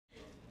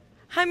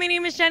Hi, my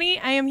name is Jenny.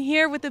 I am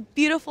here with the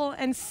beautiful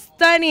and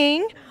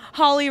stunning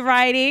Holly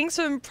Ridings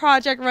from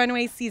Project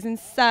Runway Season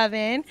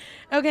 7.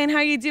 Okay, and how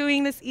are you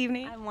doing this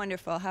evening? I'm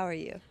wonderful. How are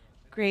you?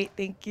 Great,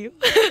 thank you.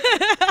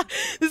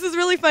 This is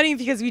really funny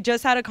because we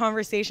just had a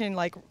conversation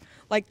like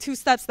 2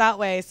 steps that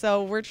way,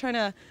 so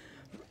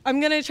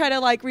I'm gonna try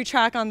to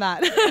retract on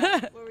that.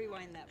 We'll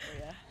rewind that for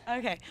you.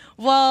 Okay,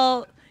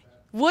 well,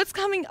 what's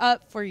coming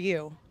up for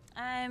you?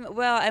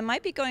 Well, I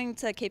might be going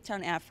to Cape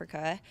Town,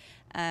 Africa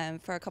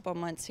for a couple of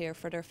months here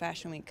for their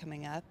Fashion Week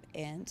coming up.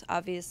 And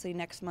obviously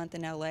next month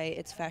in LA,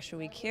 it's Fashion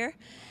Week here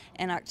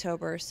in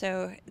October.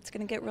 So it's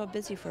going to get real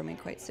busy for me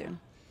quite soon.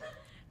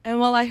 And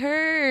well, I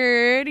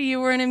heard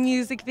you were in a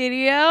music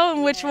video.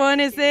 And which one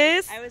is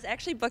this? I was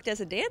actually booked as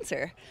a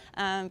dancer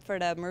for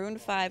the Maroon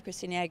 5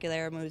 Christina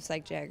Aguilera Moves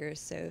Like Jagger.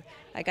 So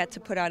I got to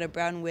put on a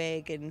brown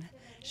wig and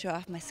show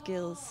off my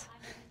skills.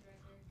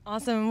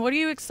 Awesome. What are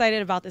you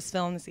excited about this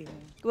film this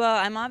evening? Well,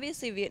 I'm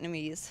obviously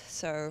Vietnamese,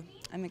 so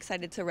I'm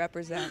excited to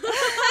represent.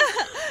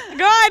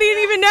 God, I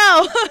didn't even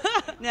know.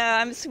 No,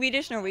 I'm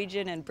Swedish,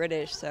 Norwegian, and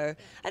British, so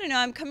I don't know.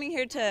 I'm coming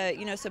here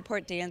to,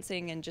 support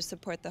dancing and just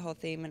support the whole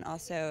theme, and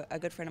also a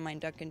good friend of mine,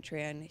 Duncan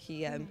Tran,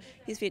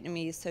 he's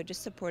Vietnamese, so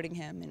just supporting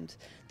him and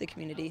the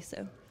community,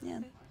 so yeah.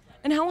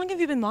 And how long have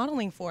you been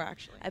modeling for,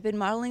 actually? I've been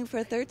modeling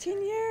for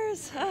 13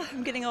 years. Oh,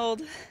 I'm getting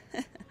old.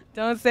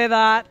 Don't say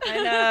that.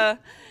 I know.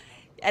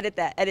 Edit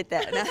that. Edit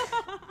that.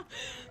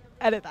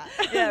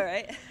 Yeah,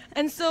 right.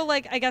 And so,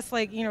 I guess,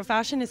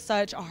 fashion is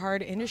such a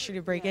hard industry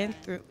to break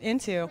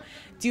into.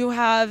 Do you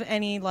have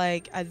any,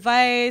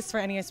 advice for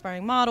any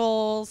aspiring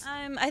models?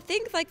 I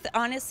think,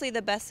 honestly,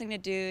 the best thing to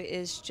do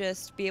is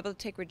just be able to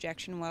take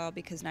rejection well,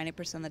 because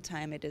 90% of the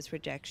time it is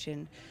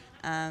rejection.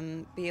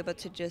 Be able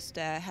to just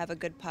have a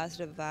good,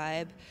 positive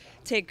vibe,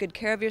 take good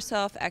care of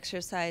yourself,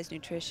 exercise,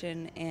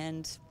 nutrition,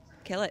 and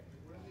kill it.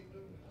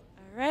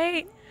 All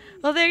right.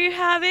 Well, there you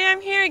have it.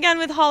 I'm here again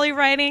with Holly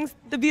Ridings,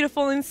 the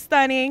beautiful and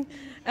stunning.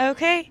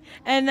 Okay.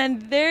 And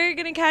then they're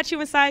going to catch you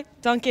inside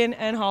Duncan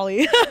and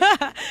Holly.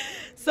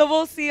 So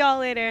we'll see y'all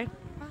later.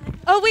 Bye.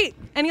 Oh, wait.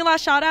 Any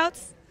last shout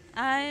outs?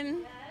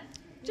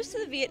 Just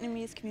to the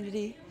Vietnamese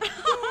community.